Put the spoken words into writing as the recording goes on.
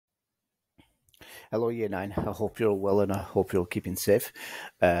Hello, Year 9. I hope you're all well and I hope you're all keeping safe.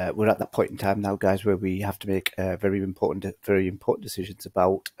 We're at that point in time now, guys, where we have to make very important decisions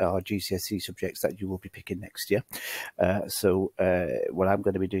about our GCSE subjects that you will be picking next year. So what I'm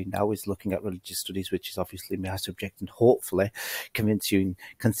going to be doing now is looking at religious studies, which is obviously my subject, and hopefully convince you in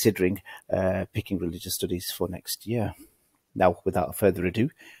considering picking religious studies for next year. Now, without further ado,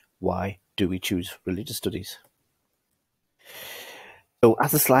 why do we choose religious studies? So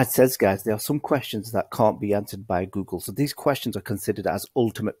as the slide says, guys, there are some questions that can't be answered by Google. So these questions are considered as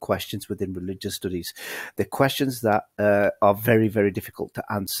ultimate questions within religious studies. They're questions that are very, very difficult to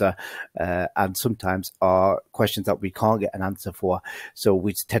answer and sometimes are questions that we can't get an answer for. So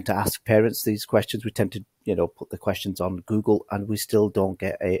we tend to ask parents these questions. We tend to put the questions on Google, and we still don't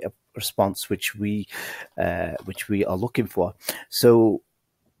get a response which we are looking for. So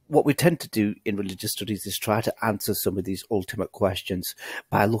what we tend to do in religious studies is try to answer some of these ultimate questions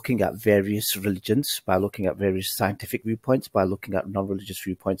by looking at various religions, by looking at various scientific viewpoints, by looking at non-religious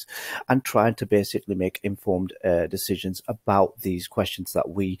viewpoints, and trying to basically make informed decisions about these questions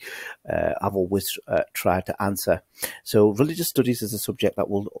that we have always tried to answer. So religious studies is a subject that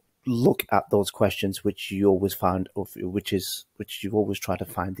will look at those questions which you always find, which you've always tried to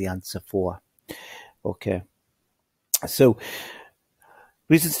find the answer for. Okay, so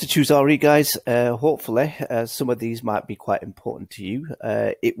reasons to choose RE, guys. Hopefully, some of these might be quite important to you.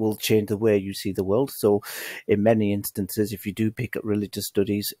 It will change the way you see the world. So in many instances, if you do pick up religious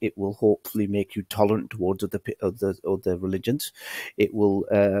studies, it will hopefully make you tolerant towards other religions. It will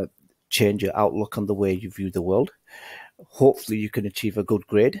change your outlook on the way you view the world. Hopefully, you can achieve a good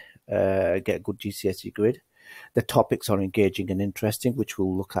grade, get a good GCSE grade. The topics are engaging and interesting, which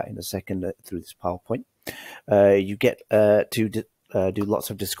we'll look at in a second through this PowerPoint. You get to do lots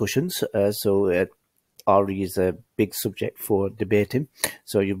of discussions. So RE is a big subject for debating.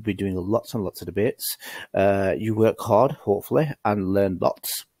 So you'll be doing lots and lots of debates. You work hard, hopefully, and learn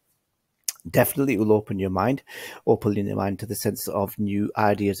lots. Definitely it will open your mind to the sense of new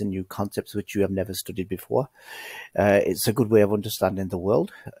ideas and new concepts which you have never studied before. It's a good way of understanding the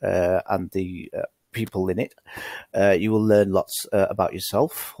world and the people in it. You will learn lots about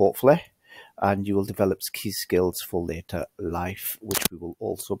yourself, hopefully, and you will develop key skills for later life, which we will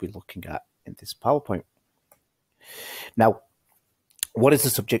also be looking at in this PowerPoint. Now, what is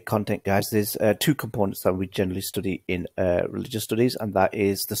the subject content, guys? There's two components that we generally study in religious studies, and that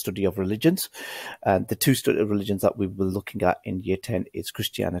is the study of religions. And the two religions that we will be looking at in Year 10 is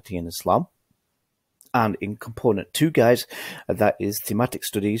Christianity and Islam. And in component 2, guys, that is thematic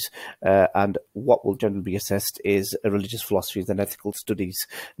studies, and what will generally be assessed is religious philosophies and ethical studies.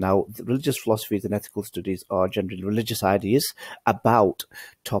 Now, the religious philosophies and ethical studies are generally religious ideas about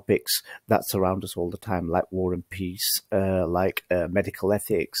topics that surround us all the time, like war and peace, like medical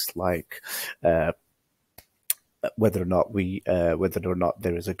ethics, like whether or not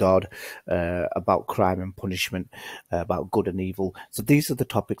there is a God, about crime and punishment, about good and evil. So these are the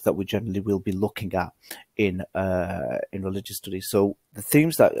topics that we generally will be looking at in religious studies. So the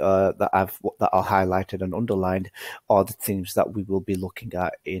themes that are highlighted and underlined are the themes that we will be looking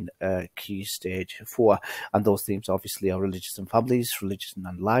at in Key Stage 4, and those themes obviously are religious and families, religion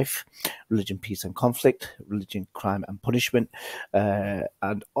and life, religion, peace and conflict, religion, crime and punishment,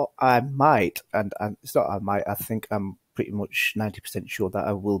 and I think I'm pretty much 90% sure that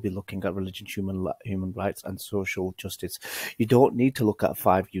I will be looking at religion, human rights, and social justice. You don't need to look at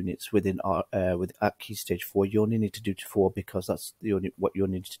 5 units at Key Stage 4. You only need to do 4 because that's what you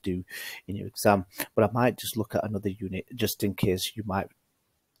need to do in your exam. But I might just look at another unit just in case you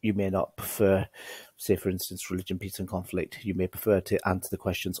may not prefer, say, for instance, religion, peace and conflict. You may prefer to answer the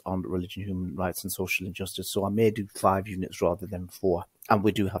questions on religion, human rights and social injustice. So I may do 5 units rather than 4, and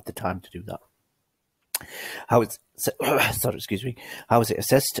we do have the time to do that. How is it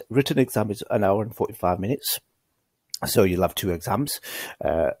assessed? Written exam is 1 hour and 45 minutes. So you'll have 2 exams,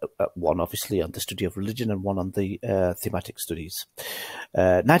 one obviously on the study of religion and one on the thematic studies.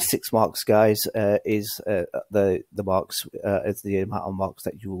 96 marks, guys, is the marks is the amount of marks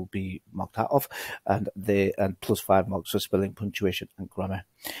that you will be marked out of, and plus 5 marks for spelling, punctuation, and grammar,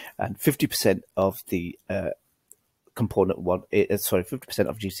 and 50% of the component 1, 50%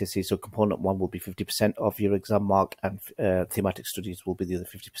 of GCSE. So component 1 will be 50% of your exam mark, and thematic studies will be the other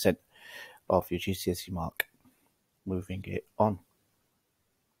 50% of your GCSE mark. Moving it on.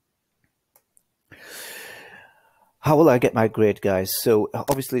 How will I get my grade, guys? So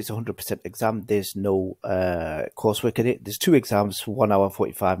obviously it's a 100% exam. There's no coursework in it. There's 2 exams for 1 hour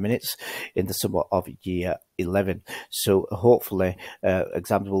 45 minutes in the summer of year 11. So hopefully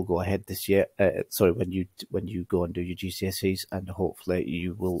exams will go ahead this year. Sorry, when you go and do your GCSEs, and hopefully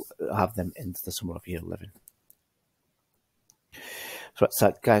you will have them in the summer of year 11.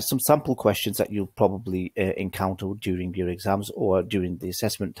 So, guys, some sample questions that you'll probably encounter during your exams or during the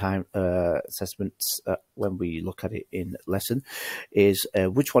assessment time assessments when we look at it in lesson is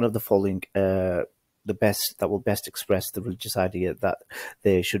which one of the following that will best express the religious idea that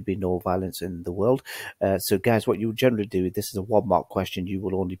there should be no violence in the world. So, guys, what you generally do, this is a 1-mark question. You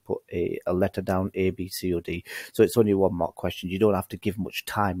will only put a letter down, A, B, C, or D. So it's only a 1-mark question. You don't have to give much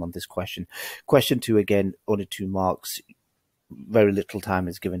time on this question. Question 2, again, only 2 marks. Very little time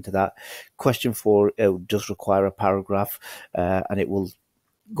is given to that. Question 4 does require a paragraph, and it will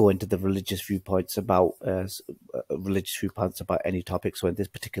go into the religious viewpoints about any topic. So in this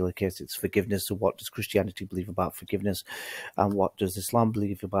particular case, it's forgiveness. So what does Christianity believe about forgiveness, and what does Islam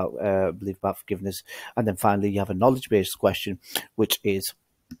believe about forgiveness? And then finally, you have a knowledge-based question, which is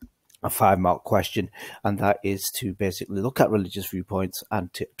a 5-mark question, and that is to basically look at religious viewpoints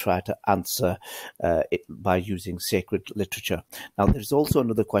and to try to answer it by using sacred literature. Now, there's also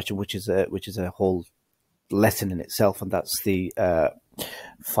another question which is a whole lesson in itself, and that's the that's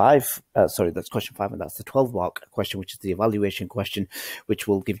question 5, and that's the 12-mark question, which is the evaluation question, which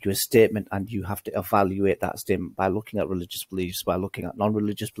will give you a statement, and you have to evaluate that statement by looking at religious beliefs, by looking at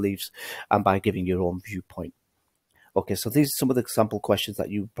non-religious beliefs, and by giving your own viewpoint. Okay, so these are some of the sample questions that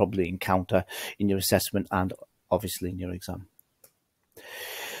you probably encounter in your assessment and obviously in your exam.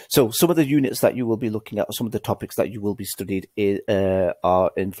 So some of the units that you will be looking at, or some of the topics that you will be studied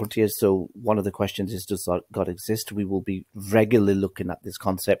are in front here. So one of the questions is, does God exist? We will be regularly looking at this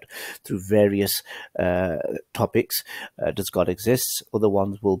concept through various topics. Does God exist? Other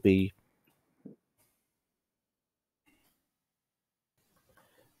ones will be...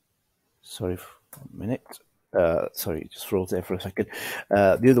 Sorry for a minute. Sorry, just froze there for a second.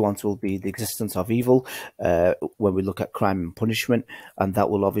 The other ones will be the existence of evil, when we look at crime and punishment, and that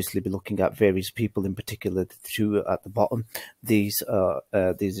will obviously be looking at various people, in particular the 2 at the bottom. These are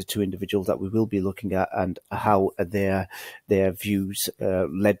 2 individuals that we will be looking at, and how their views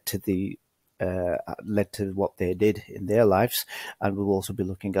led to what they did in their lives. And we'll also be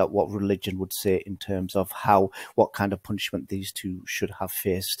looking at what religion would say in terms of what kind of punishment these 2 should have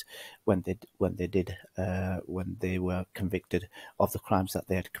faced when they were convicted of the crimes that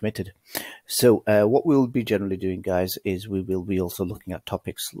they had committed. So what we'll be generally doing, guys, is we will be also looking at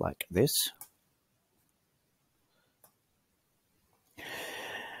topics like this.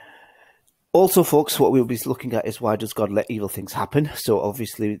 Also, folks, what we'll be looking at is, why does God let evil things happen? So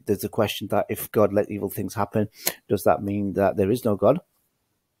obviously there's a question that if God let evil things happen, does that mean that there is no God?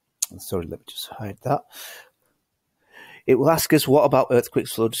 Sorry, let me just hide that. It will ask us, what about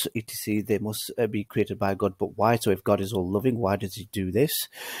earthquakes, floods, etc.? They must be created by God, but why? So if God is all loving, why does he do this?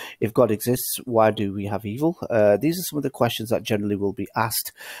 If God exists, why do we have evil? These are some of the questions that generally will be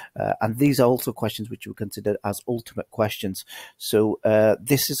asked, and these are also questions which we consider as ultimate questions. So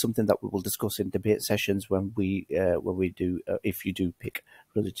this is something that we will discuss in debate sessions when we do, if you do pick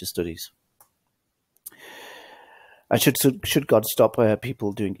religious studies. And should God stop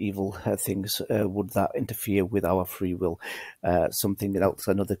people doing evil things? Would that interfere with our free will? Something else,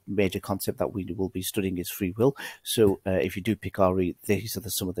 another major concept that we will be studying is free will. So if you do pick RE, these are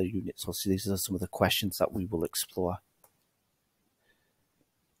some of the units, or these are some of the questions that we will explore.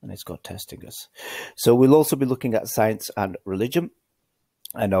 And it's God testing us. So we'll also be looking at science and religion.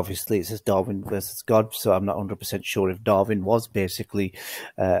 And obviously it says Darwin versus God, so I'm not 100% sure if Darwin was basically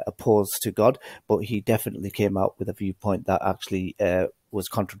opposed to God, but he definitely came out with a viewpoint that actually was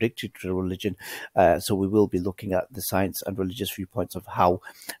contradictory to religion. So we will be looking at the science and religious viewpoints of how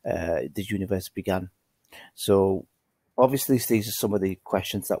the universe began. So obviously these are some of the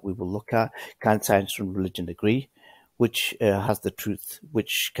questions that we will look at. Can science and religion agree? Which has the truth,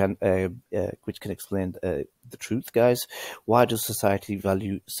 which can explain the truth, guys? Why does society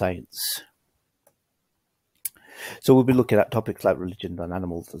value science? So we'll be looking at topics like religion and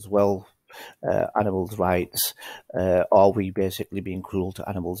animals as well. Animals' rights. Are we basically being cruel to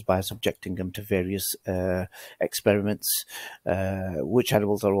animals by subjecting them to various experiments? Which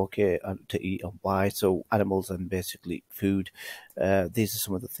animals are okay to eat and why? So animals and basically food. These are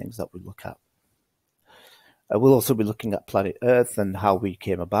some of the things that we look at. We'll also be looking at planet Earth and how we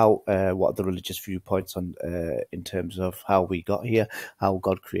came about, what are the religious viewpoints on in terms of how we got here, how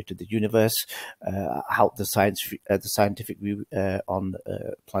God created the universe, how the scientific view on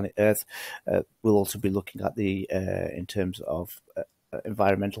planet Earth. We'll also be looking at the in terms of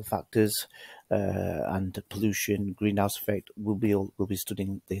environmental factors and pollution, greenhouse effect. We'll be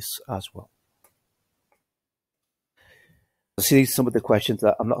studying this as well. So these are some of the questions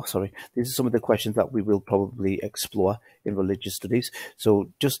that these are some of the questions that we will probably explore in religious studies. So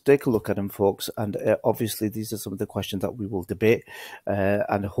just take a look at them, folks. And obviously, these are some of the questions that we will debate.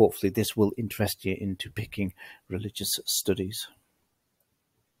 And hopefully, this will interest you into picking religious studies.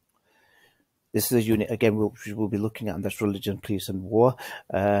 This is a unit, again, we'll be looking at, and that's religion, peace, and war.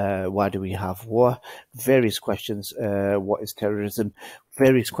 Why do we have war? Various questions. What is terrorism?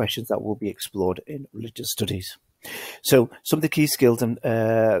 Various questions that will be explored in religious studies. So some of the key skills and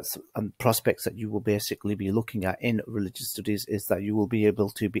prospects that you will basically be looking at in religious studies is that you will be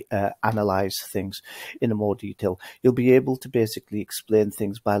able to analyze things in a more detail. You'll be able to basically explain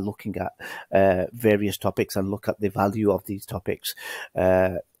things by looking at various topics and look at the value of these topics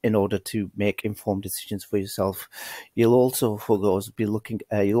in order to make informed decisions for yourself. You'll also, for those, be looking.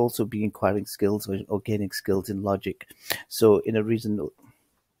 You'll also be acquiring skills or gaining skills in logic. So in a reasonable.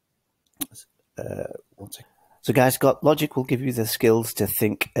 One second. So guys, logic will give you the skills to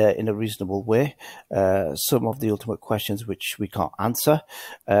think in a reasonable way. Some of the ultimate questions which we can't answer.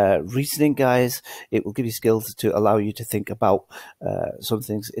 Reasoning, guys, it will give you skills to allow you to think about some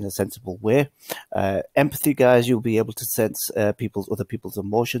things in a sensible way. Empathy, guys, you'll be able to sense other people's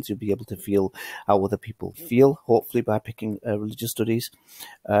emotions. You'll be able to feel how other people feel, hopefully by picking religious studies.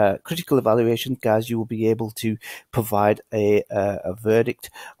 Critical evaluation, guys, you will be able to provide a verdict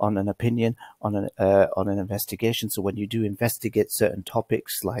on an opinion on an investigation. So when you do investigate certain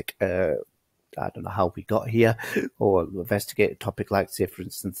topics like I don't know how we got here, or investigate a topic like, say, for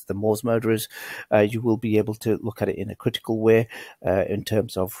instance, the Moors murderers, you will be able to look at it in a critical way in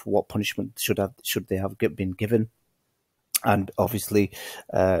terms of what punishment should they have been given, and obviously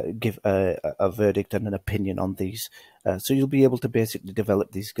give a verdict and an opinion on these. So you'll be able to basically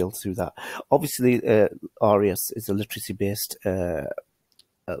develop these skills through that. Obviously, RES is a literacy-based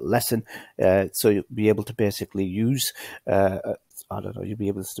lesson, so you'll be able to basically use you'll be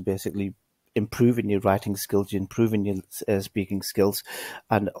able to basically improve in your writing skills, improve in your speaking skills,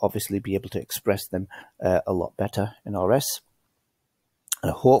 and obviously be able to express them a lot better in RS.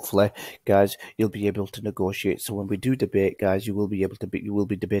 And hopefully, guys, you'll be able to negotiate. So when we do debate, guys, you will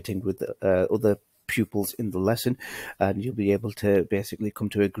be debating with other pupils in the lesson, and you'll be able to basically come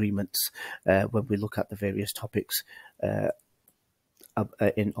to agreements when we look at the various topics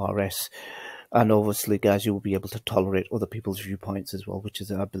in RS. And obviously, guys, you will be able to tolerate other people's viewpoints as well, which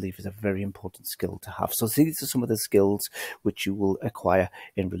is, I believe, is a very important skill to have. So these are some of the skills which you will acquire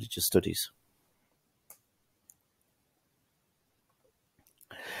in religious studies.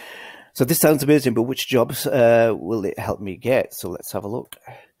 So this sounds amazing, but which jobs will it help me get? So let's have a look.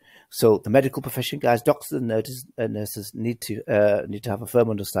 So the medical profession, guys, doctors and nurses need to have a firm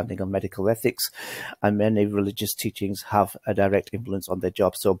understanding of medical ethics, and many religious teachings have a direct influence on their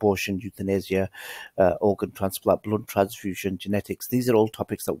jobs. So abortion, euthanasia, organ transplant, blood transfusion, genetics, these are all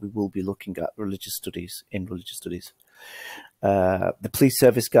topics that we will be looking at in religious studies. The police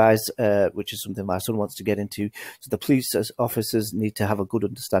service, guys, which is something my son wants to get into. So the police officers need to have a good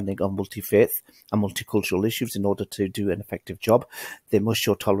understanding of multi-faith and multicultural issues in order to do an effective job. They must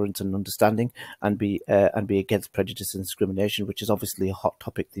show tolerance and understanding, and be against prejudice and discrimination, which is obviously a hot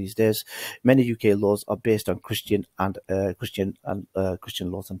topic these days. Many UK laws are based on Christian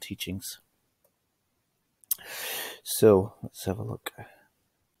laws and teachings. So let's have a look.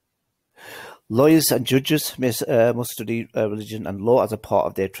 Lawyers and judges must study religion and law as a part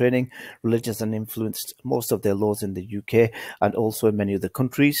of their training. Religion has influenced most of their laws in the UK and also in many other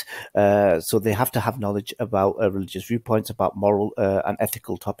countries. So they have to have knowledge about religious viewpoints, about moral and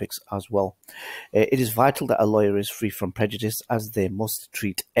ethical topics as well. It is vital that a lawyer is free from prejudice, as they must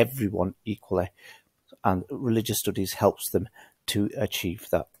treat everyone equally. And religious studies helps them to achieve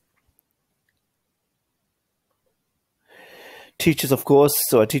that. Teachers, of course.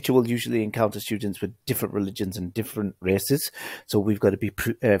 So a teacher will usually encounter students with different religions and different races. So we've got to be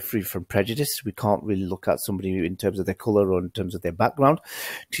free from prejudice. We can't really look at somebody in terms of their colour or in terms of their background.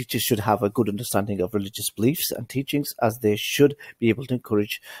 Teachers should have a good understanding of religious beliefs and teachings, as they should be able to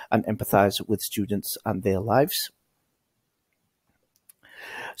encourage and empathise with students and their lives.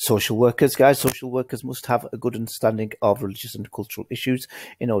 Social workers, guys. Social workers must have a good understanding of religious and cultural issues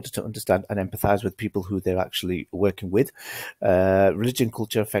in order to understand and empathize with people who they're actually working with. Religion and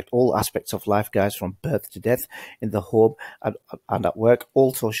culture affect all aspects of life, guys, from birth to death, in the home and at work.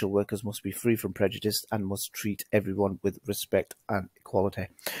 All social workers must be free from prejudice and must treat everyone with respect and equality.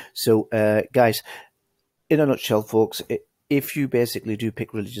 So, guys, in a nutshell, folks, if you basically do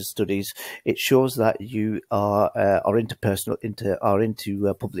pick religious studies, it shows that you are into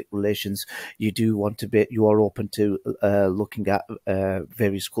public relations. You do want to be, you are open to looking at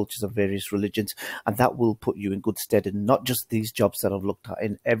various cultures and various religions, and that will put you in good stead in not just these jobs that I've looked at,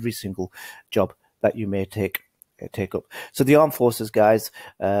 in every single job that you may take up. So the armed forces, guys,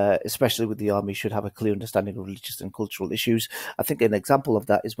 especially with the army, should have a clear understanding of religious and cultural issues. I think an example of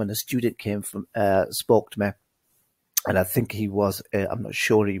that is when a student came from spoke to me. And I think he was, I'm not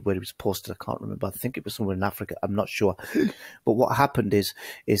sure where he was posted, I can't remember. I think it was somewhere in Africa, I'm not sure. But what happened is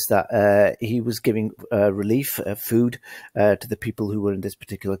that he was giving relief, food to the people who were in this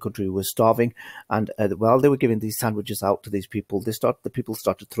particular country who were starving. And while they were giving these sandwiches out to these people, the people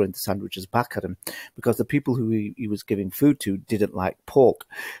started throwing the sandwiches back at him, because the people who he was giving food to didn't like pork.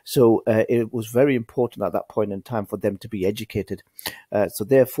 So it was very important at that point in time for them to be educated. So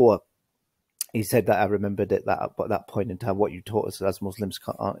therefore, he said that I remembered at that point in time, what you taught us as Muslims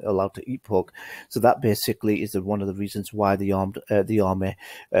aren't allowed to eat pork. So that basically is one of the reasons why the army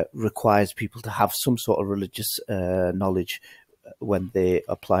requires people to have some sort of religious knowledge when they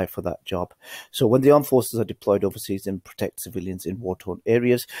apply for that job. So when the armed forces are deployed overseas and protect civilians in war-torn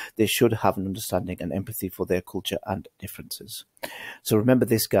areas, they should have an understanding and empathy for their culture and differences. So remember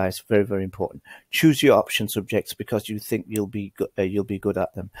this, guys, very, very important. Choose your option subjects because you think you'll be good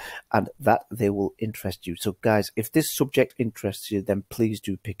at them, and that they will interest you. So guys, if this subject interests you, then please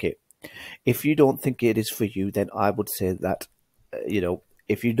do pick it. If you don't think it is for you, then I would say that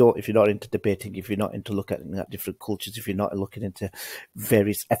if you're not into debating, if you're not into looking at different cultures, if you're not looking into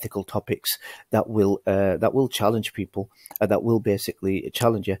various ethical topics that will challenge people, that will basically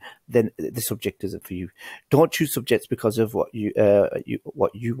challenge you, then the subject isn't for you. Don't choose subjects because of what you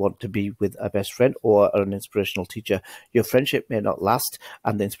want to be with a best friend or an inspirational teacher. Your friendship may not last,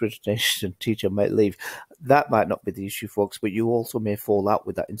 and the inspirational teacher might leave. That might not be the issue, folks, but you also may fall out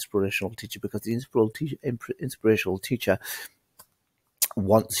with that inspirational teacher, because the inspirational teacher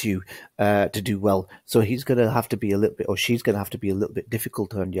wants you to do well. So he's going to have to be a little bit, or she's going to have to be a little bit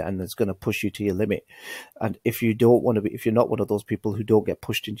difficult on you, and it's going to push you to your limit. And if you don't want to be, if you're not one of those people who don't get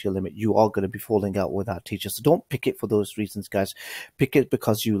pushed into your limit, you are going to be falling out with that teacher. So don't pick it for those reasons, guys. Pick it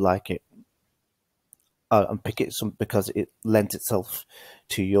because you like it, and pick it because it lends itself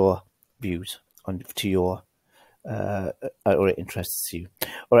to your views and to your or it interests you.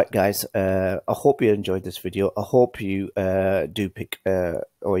 All right, guys, I hope you enjoyed this video. I hope you do pick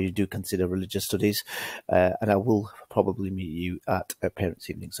or you do consider religious studies, and I will probably meet you at Parents'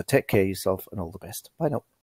 Evening. So take care of yourself, and all the best. Bye now.